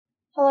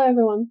Hello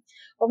everyone,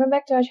 welcome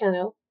back to our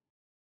channel.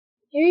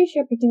 Here you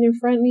share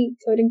beginner-friendly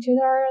coding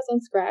tutorials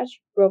on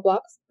Scratch,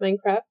 Roblox,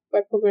 Minecraft,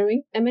 web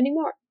programming, and many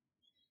more.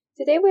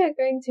 Today we are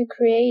going to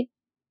create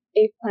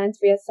a Plants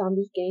vs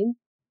Zombies game.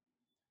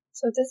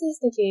 So this is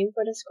the game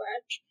for the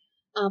Scratch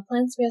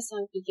Plants vs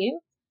Zombies game.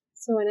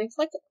 So when I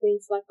click the green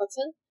flag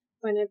button,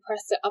 when I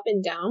press the up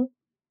and down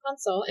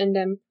console and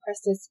then press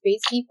the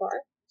space key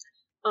bar,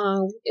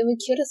 it will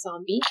kill the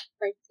zombie,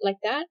 right, like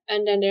that.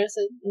 And then there's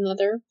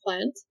another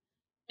plant.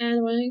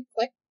 And when I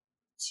click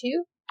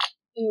 2,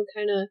 it will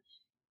kind of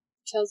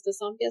kills the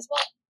zombie as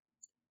well.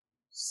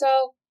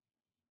 So,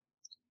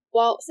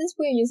 since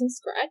we're using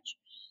Scratch,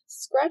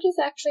 Scratch is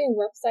actually a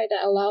website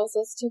that allows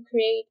us to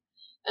create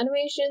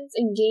animations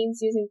and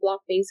games using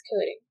block-based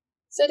coding.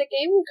 So the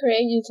game we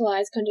create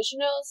utilize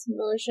conditionals,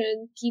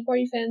 motion,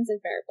 keyboard events, and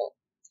variable.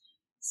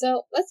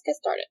 So let's get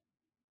started.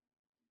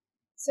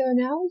 So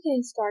now we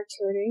can start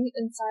coding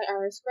inside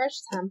our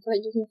Scratch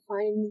template you can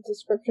find in the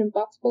description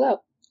box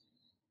below.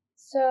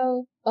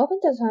 So open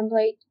the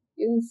template,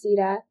 you can see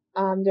that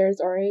there's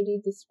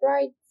already the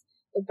sprites,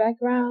 the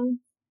background,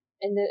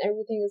 and then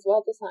everything is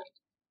well designed.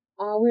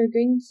 We're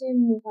going to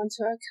move on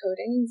to our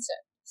coding instead.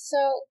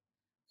 So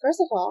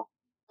first of all,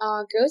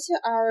 go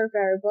to our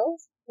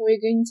variables. We're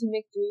going to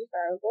make 3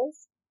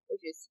 variables,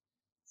 which is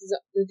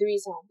the 3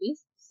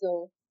 zombies.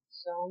 So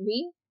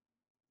zombie,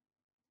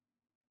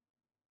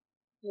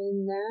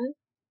 and then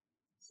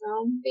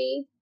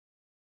zombie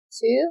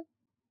 2,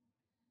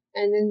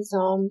 and then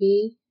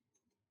zombie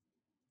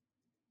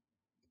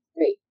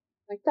 3,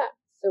 like that.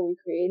 So we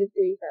created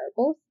 3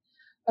 variables.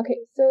 Okay,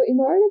 so in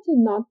order to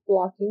not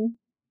blocking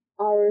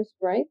our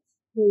sprites,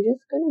 we're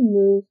just going to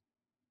move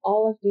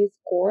all of these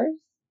cores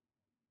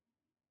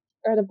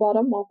at the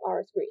bottom of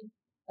our screen,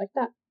 like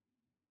that.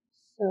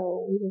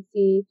 So we can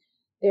see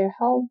their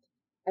health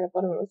at the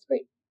bottom of the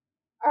screen.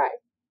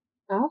 Alright,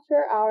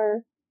 after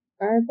our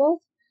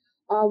variables,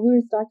 we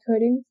will start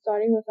coding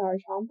starting with our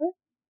chomper.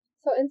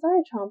 So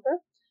inside our chomper,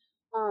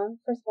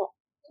 first of all,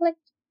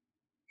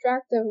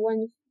 drag the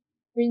one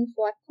green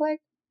flag click,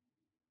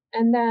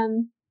 and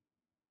then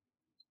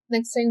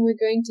next thing we're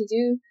going to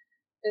do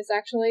is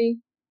actually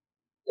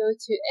go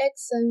to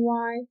X and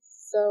Y.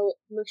 So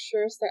make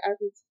sure that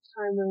every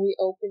time when we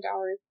open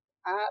our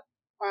app,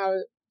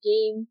 our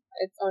game,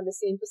 it's on the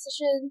same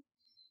position.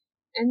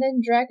 And then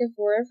drag it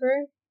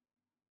forever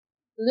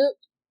loop.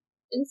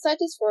 Inside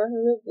this forever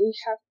loop, we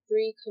have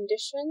 3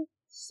 conditions.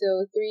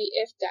 So 3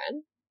 if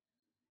then.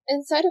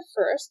 Inside the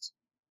first,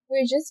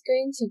 we're just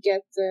going to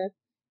get the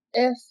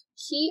if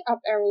key up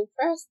arrow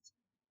pressed.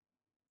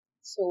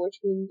 So which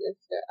means if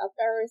the up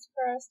arrow is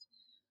pressed,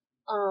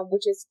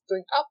 which is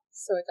going up,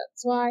 so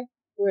that's why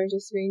we're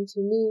just going to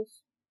move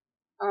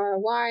our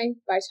Y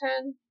by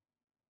 10.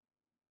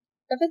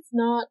 If it's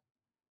not,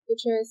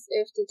 which is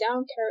if the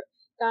down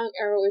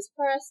arrow is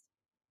pressed,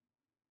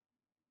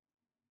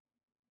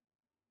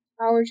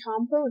 our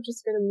chomper, we're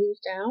just going to move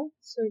down.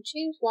 So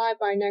change Y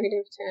by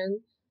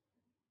 -10.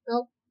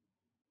 Nope.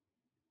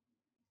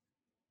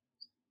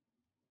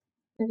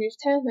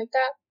 -10, like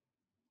that.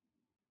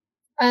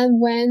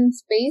 And when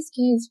space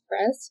key is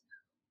pressed,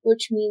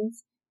 which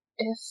means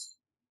if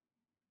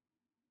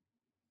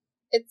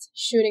it's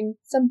shooting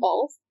some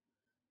balls,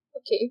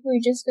 okay, we're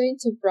just going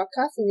to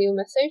broadcast a new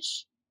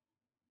message.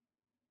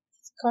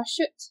 It's called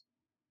shoot.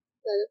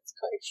 Let's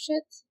call it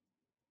shoot.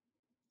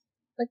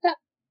 Like that.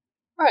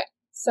 Alright,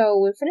 so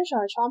we finished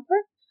our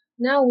chomper.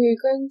 Now we're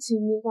going to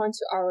move on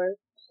to our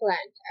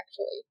plant,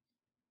 actually.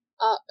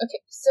 Okay,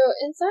 so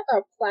inside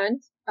our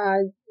plant,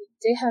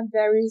 they have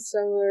very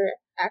similar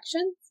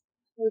actions,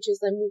 which is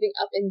like moving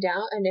up and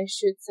down and then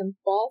shoot some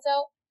balls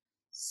out.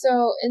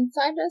 So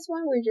inside this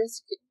one, we're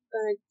just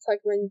gonna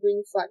click when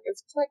green flag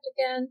is clicked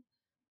again,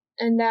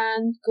 and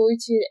then go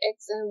to the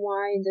X and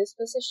Y in this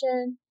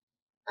position.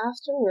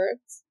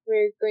 Afterwards,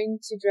 we're going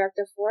to drag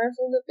the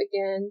forever loop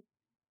again,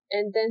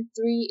 and then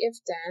 3 if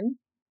then.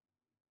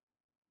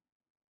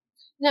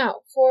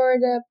 Now, for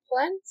the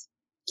plant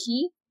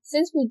key,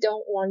 since we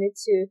don't want it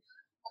to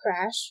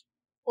crash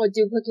or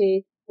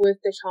duplicate with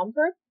the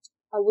chomper,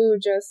 we will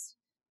just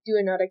do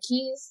another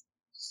keys.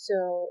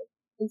 So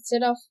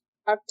instead of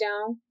up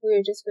down,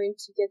 we're just going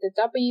to get the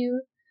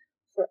W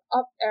for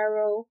up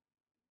arrow.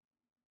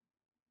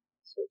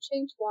 So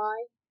change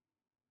Y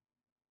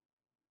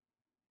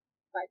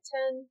by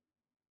 10.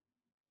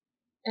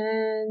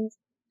 And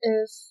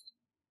if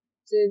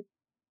the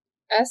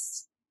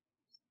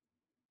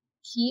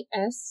key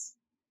S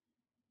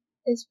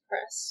is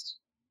pressed,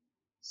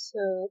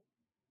 so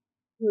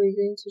we're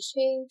going to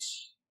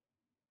change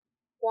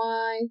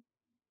Y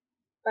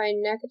by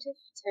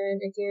 -10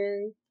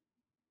 again.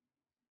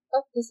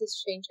 Oh, this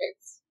is change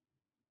X.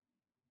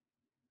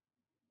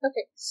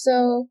 Okay,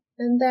 so,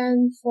 and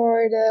then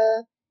for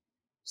the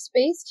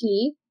space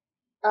key,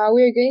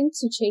 we're going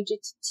to change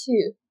it to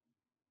 2.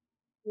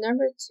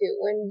 Number 2,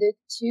 when the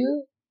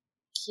 2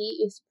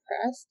 key is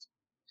pressed,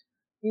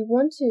 we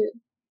want to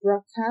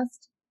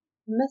broadcast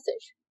a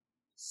message.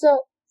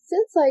 So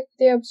since like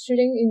they are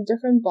shooting in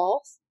different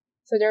balls,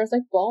 so there's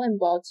like ball and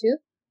ball too,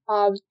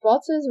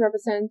 Boxes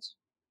represent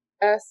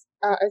as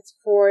it's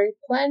for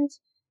plant,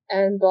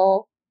 and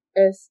ball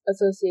is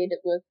associated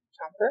with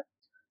Chomper.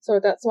 So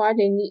that's why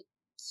they need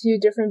two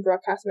different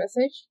broadcast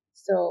message.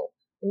 So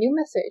a new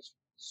message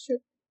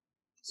should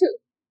two,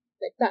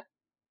 like that.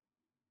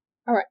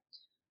 Alright.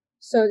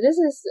 So this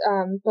is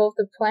both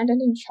the plant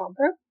and the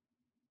Chomper.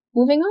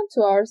 Moving on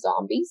to our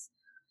zombies.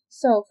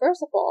 So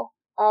first of all,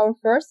 our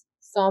first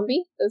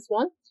zombie, this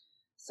one.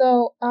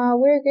 So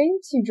we're going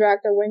to drag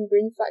the when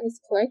green flag is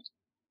clicked,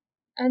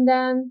 and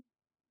then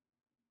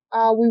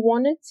we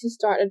wanted to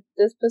start at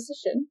this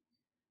position.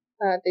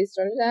 They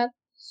started at,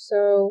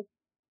 so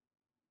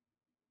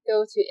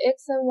go to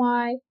X and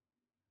Y,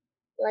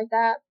 like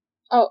that.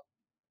 Oh,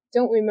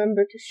 don't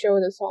remember to show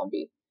the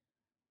zombie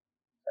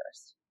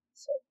first.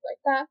 So like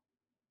that.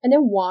 And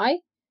then Y.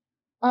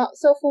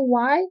 So for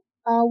Y,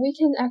 we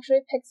can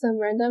actually pick some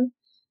random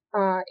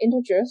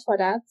integers for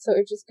that. So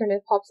it's just gonna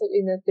pop up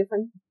in a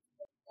different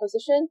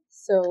position.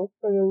 So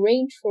from a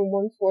range from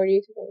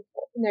 140 to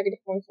negative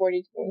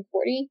 140 to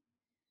 140.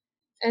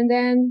 And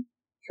then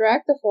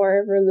drag the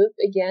forever loop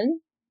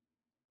again.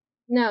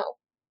 Now,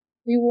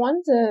 we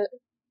want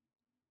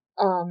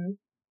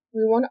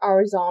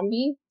our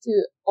zombie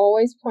to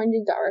always point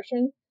in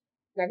direction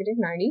negative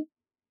 90,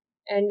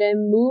 and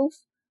then move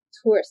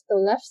towards the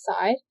left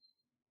side,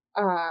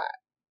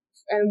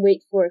 and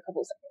wait for a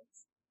couple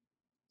seconds.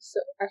 So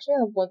actually I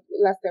have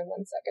less than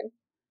 1 second.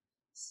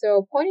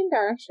 So pointing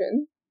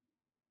direction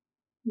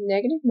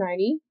negative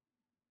 90.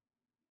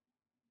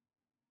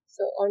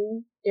 So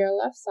on their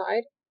left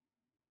side,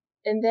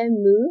 and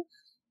then move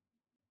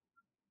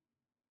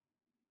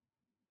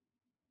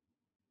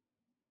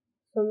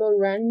from a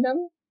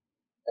random,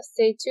 let's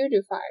say 2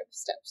 to 5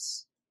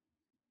 steps.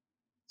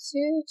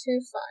 2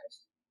 to 5.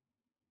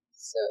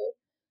 So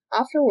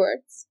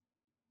afterwards,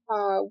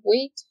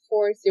 wait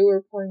for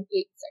 0.8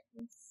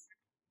 seconds.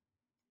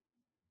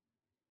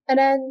 And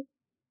then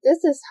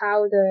this is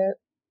how the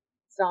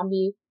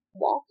zombie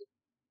walk.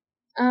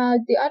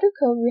 The other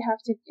code we have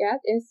to get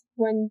is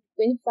when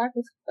green flag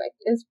is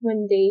clicked, is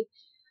when they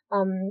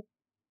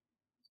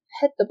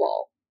hit the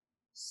ball.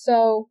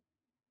 So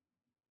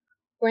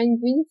when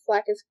green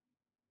flag is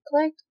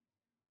clicked,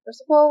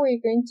 first of all, we're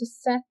going to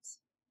set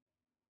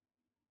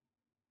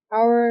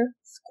our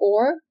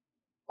score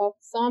of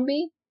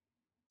zombie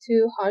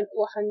to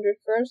 100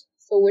 first,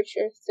 so which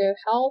is the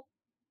health,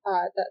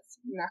 that's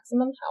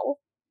maximum health.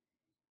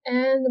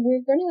 And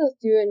we're gonna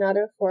do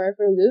another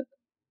forever loop.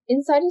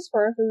 Inside this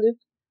forever loop,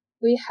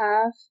 we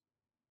have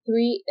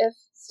 3 if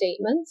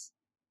statements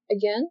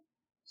again.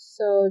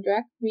 So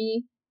drag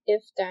 3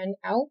 if then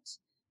out,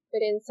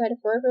 put inside the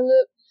forever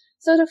loop.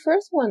 So the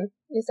first one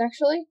is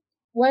actually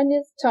when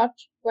it's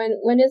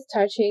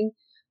touching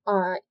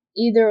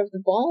either of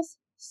the balls.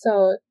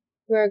 So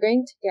we're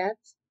going to get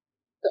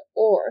the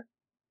OR.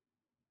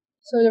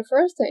 So the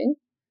first thing,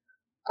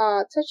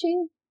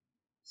 touching.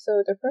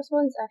 So the first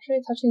one is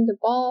actually touching the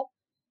ball,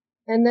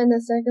 and then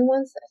the second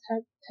one's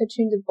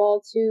touching the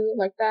ball too,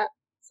 like that.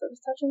 So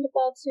it's touching the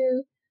ball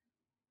too.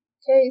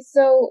 Okay,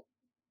 so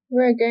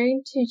we're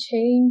going to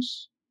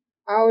change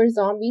our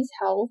zombie's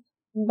health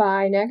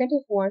by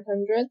negative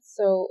 100,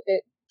 so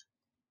it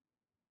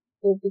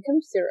will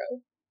become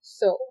 0.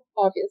 So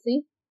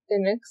obviously, the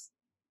next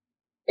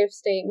if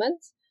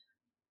statement,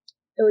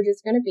 it was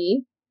just gonna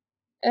be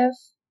if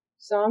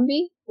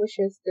zombie, which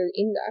is the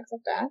index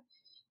of that,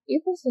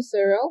 equals to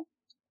 0.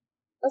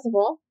 First of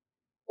all,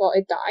 well,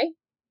 it died,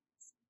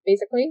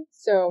 basically.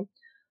 So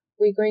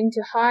we're going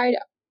to hide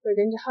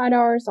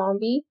our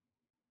zombie.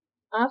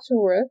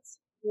 Afterwards,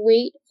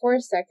 wait for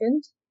a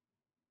second.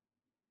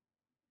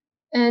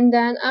 And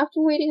then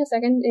after waiting a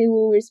second, it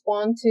will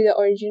respond to the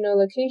original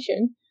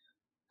location,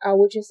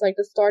 which is like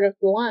the start of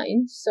the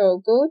line.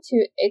 So go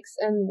to X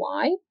and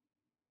Y.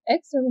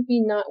 X would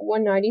be not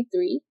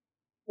 193.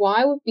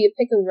 Y would be a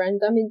pick of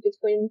random in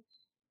between,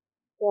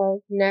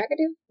 well,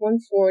 negative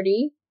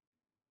 140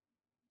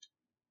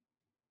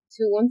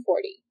 to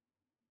 140.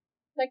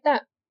 Like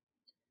that.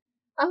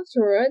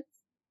 Afterwards,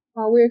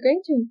 we're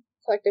going to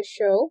click the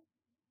show.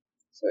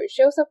 So it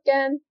shows up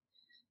again,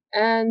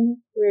 and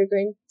we're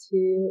going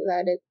to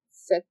let it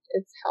set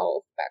its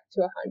health back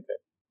to 100.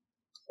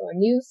 So a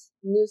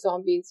new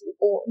zombie is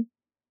reborn.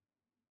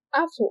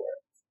 Afterwards.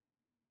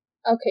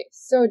 Okay,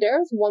 so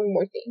there's one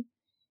more thing.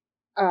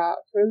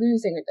 For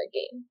losing the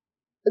game.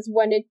 Is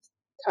when it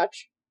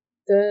touched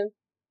the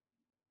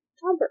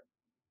chomper.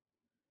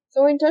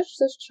 So when it touched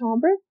this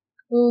chomper,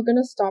 we're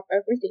gonna stop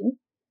everything.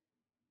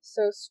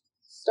 So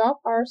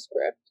stop our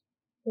script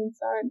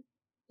inside.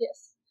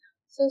 Yes.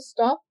 So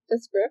stop the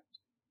script,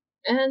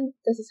 and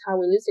this is how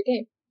we lose the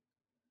game.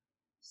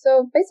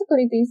 So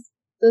basically this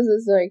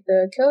is like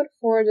the code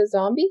for the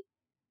zombie.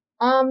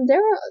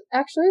 There are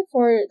actually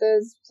for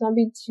the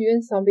zombie 2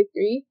 and zombie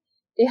 3,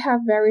 they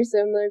have very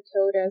similar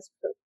code as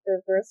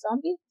the first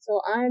zombie.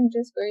 So I'm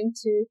just going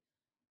to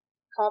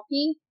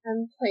copy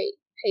and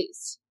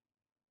paste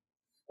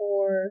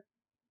for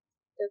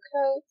the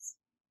codes.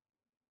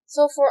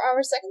 So for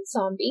our second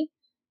zombie,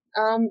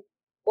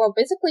 well,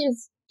 basically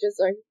it's just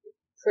like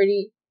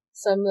pretty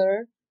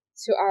similar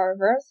to our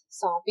first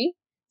zombie.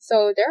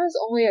 So there's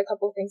only a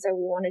couple things that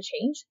we want to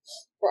change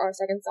for our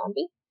second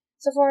zombie.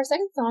 So for our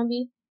second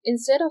zombie,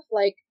 instead of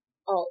like,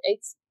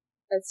 it's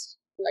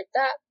like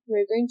that,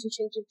 we're going to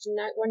change it to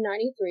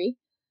 193,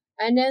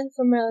 and then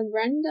from a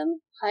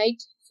random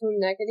height from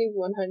negative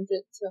 100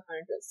 to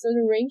 100. So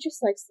the range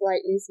is like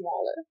slightly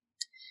smaller.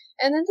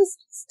 And then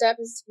this step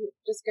is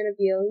just going to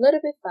be a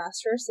little bit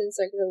faster since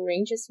like the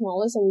range is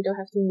smaller, so we don't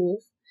have to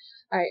move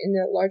in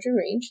a larger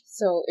range.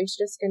 So it's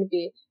just going to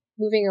be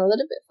moving a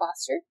little bit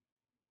faster.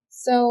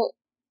 So,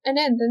 and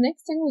then the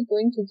next thing we're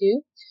going to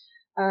do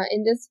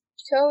in this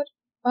code,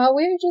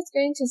 we're just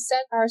going to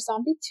set our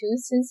zombie 2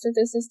 since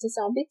this is the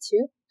zombie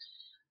 2.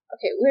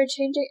 Okay, we're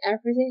changing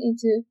everything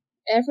into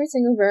every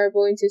single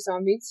variable into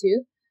zombie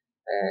 2,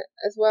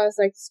 as well as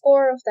like the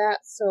score of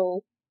that.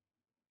 So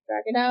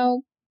drag it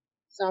out,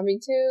 zombie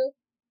 2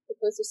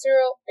 equals to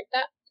 0, like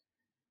that.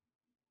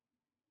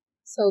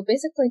 So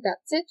basically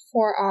that's it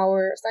for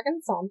our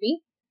second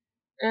zombie.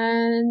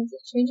 And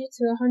change it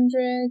to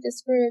 100,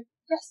 descript,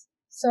 yes.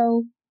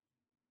 So,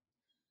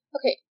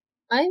 okay,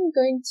 I'm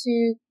going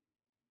to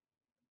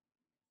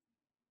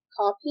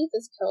copy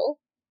this code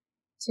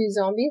to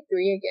zombie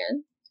 3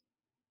 again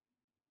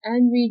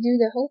and redo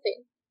the whole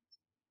thing.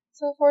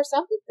 So for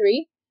zombie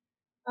 3,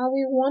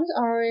 we want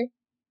our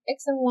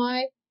x and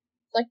y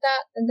like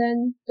that, and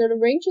then the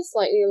range is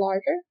slightly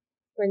larger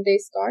when they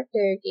start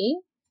their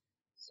game.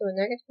 So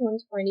negative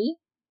 120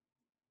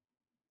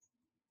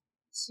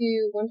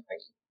 to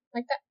 120,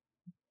 like that.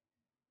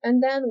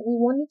 And then we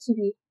want it to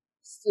be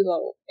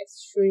slow,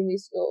 extremely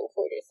slow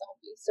for the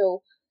zombie.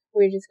 So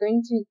we're just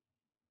going to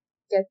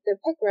get the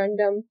pick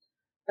random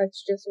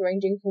that's just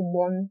ranging from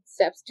 1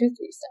 steps to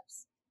 3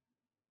 steps.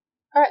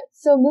 Alright,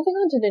 so moving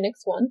on to the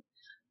next one.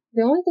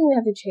 The only thing we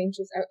have to change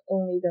is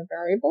only the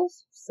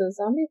variables. So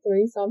zombie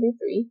 3,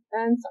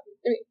 and zombie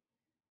 3.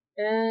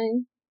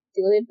 And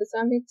delete the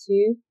zombie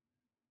 2,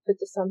 put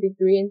the zombie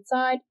 3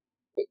 inside,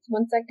 wait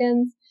 1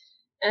 second,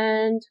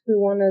 and we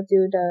want to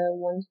do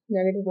the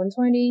negative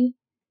 120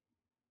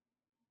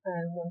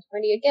 and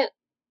 120 again.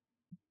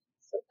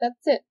 So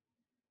that's it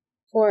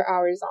for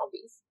our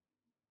zombies.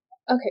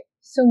 Okay,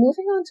 so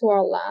moving on to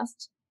our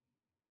last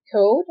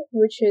code,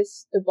 which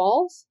is the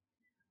balls.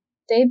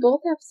 They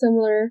both have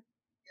similar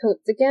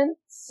codes again,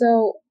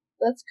 so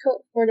let's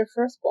code for the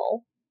first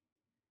ball.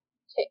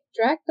 Okay,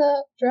 drag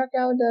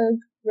out the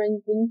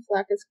when green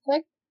flag is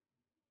clicked,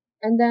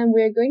 and then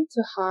we're going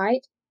to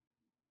hide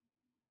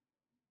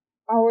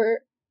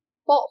our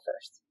ball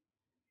first.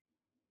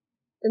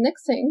 The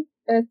next thing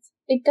is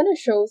it gonna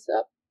shows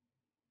up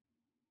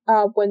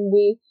when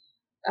we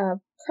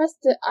press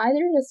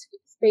either the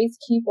space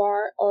key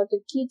bar or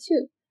the key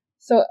 2.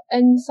 So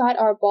inside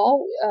our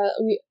ball,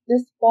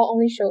 this ball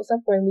only shows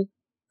up when we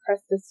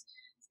press this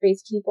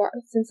space key bar,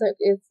 since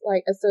it's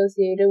like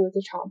associated with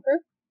the chomper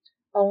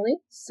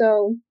only.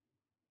 So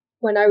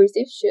when I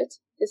receive shit,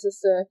 this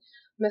is a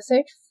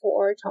message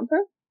for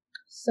chomper.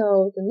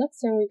 So the next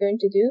thing we're going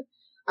to do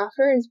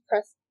after is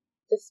press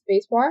the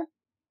space bar.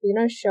 We're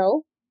gonna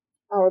show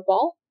our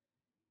ball,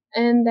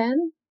 and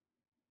then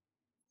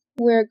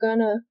we're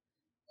gonna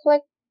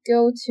click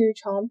go to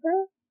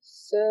chomper.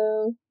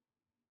 So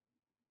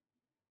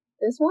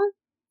this one,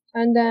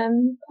 and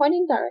then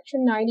pointing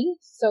direction 90,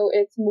 so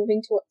it's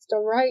moving towards the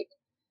right,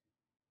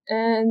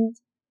 and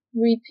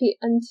repeat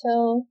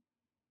until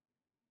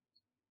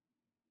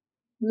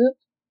loop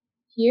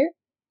here.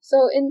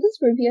 So in this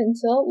repeat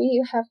until,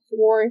 we have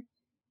 4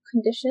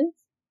 conditions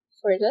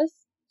for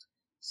this.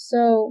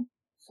 So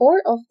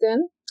 4 of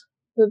them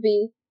will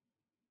be,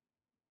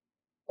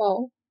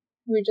 well,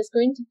 we're just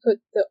going to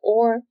put the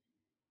or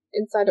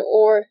inside the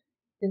or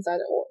inside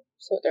the or.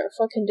 So there are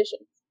 4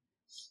 conditions.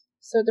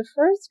 So the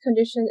first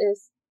condition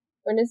is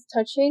when it's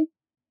touching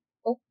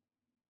the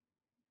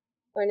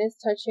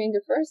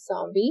first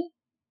zombie,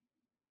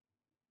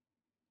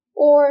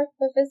 or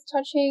if it's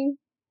touching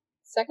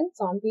second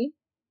zombie,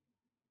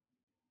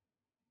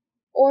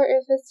 or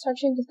if it's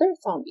touching the third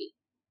zombie,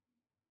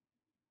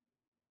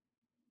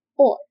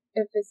 or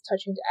if it's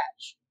touching the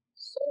edge.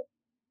 So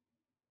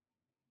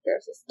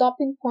there's a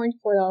stopping point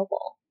for our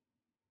ball.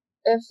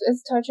 If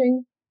it's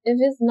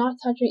not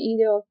touching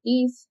either of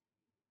these,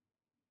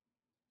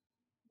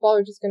 ball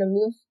is just gonna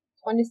move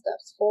 20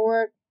 steps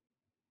forward,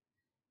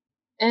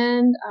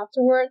 and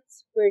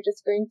afterwards we're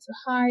just going to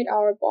hide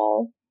our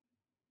ball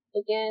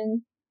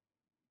again,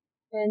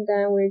 and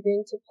then we're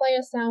going to play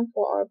a sound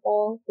for our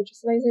ball, which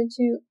is laser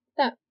to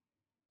that.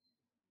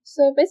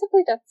 So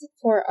basically that's it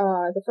for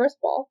the first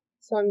ball.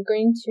 So I'm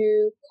going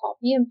to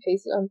copy and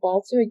paste it on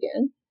ball 2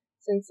 again,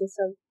 since it's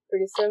a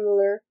pretty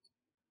similar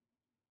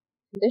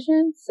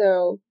condition.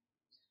 So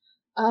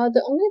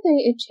the only thing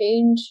it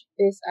changed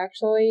is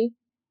actually,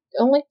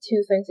 the only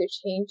 2 things it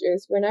changed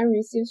is when I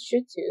received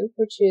SHIT2,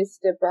 which is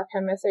the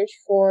broadcast message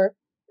for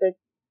the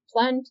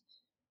plant,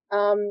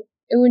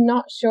 it would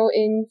not show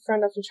in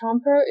front of the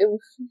chomper, it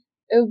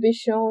would be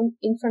shown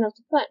in front of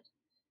the plant.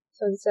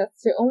 So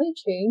that's the only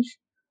change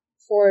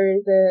for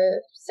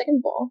the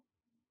second ball.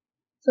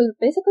 So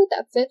basically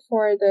that's it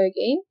for the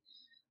game,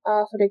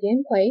 for the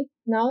gameplay.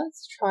 Now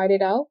let's try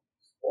it out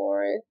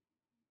for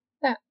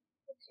that.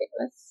 Okay,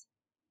 let's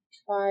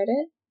try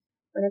it.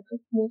 I'm gonna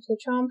move the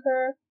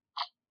Chomper.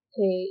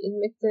 Okay, it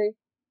makes the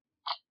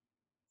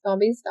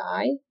zombies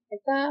die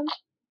like that.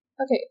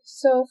 Okay,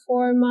 so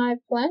for my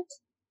plant,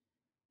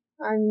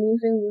 I'm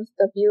moving with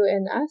W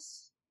and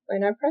S.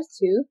 When I press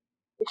 2,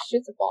 it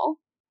shoots a ball.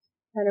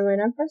 And then when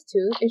I press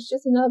 2, it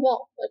shoots another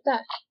ball, like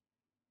that.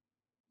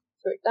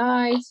 So it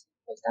dies,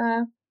 like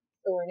that.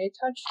 So when it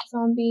touches the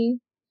zombie,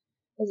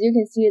 as you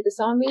can see, the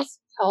zombie's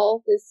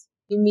health is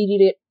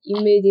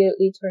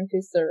immediately turned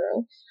to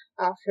 0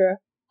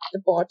 after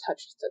the ball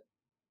touches the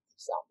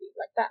zombie,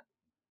 like that.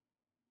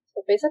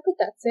 So basically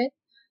that's it.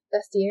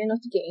 That's the end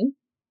of the game.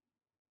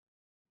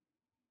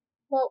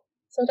 Well,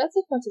 so that's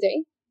it for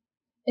today.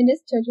 In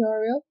this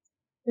tutorial,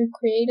 we've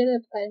created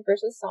a Plant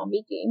vs.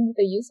 Zombie game with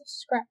the use of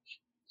Scratch.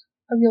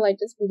 Hope you liked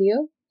this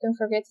video. Don't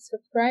forget to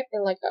subscribe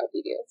and like our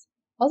videos.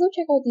 Also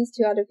check out these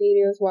 2 other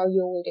videos while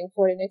you're waiting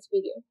for the next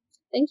video.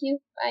 Thank you.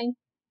 Bye.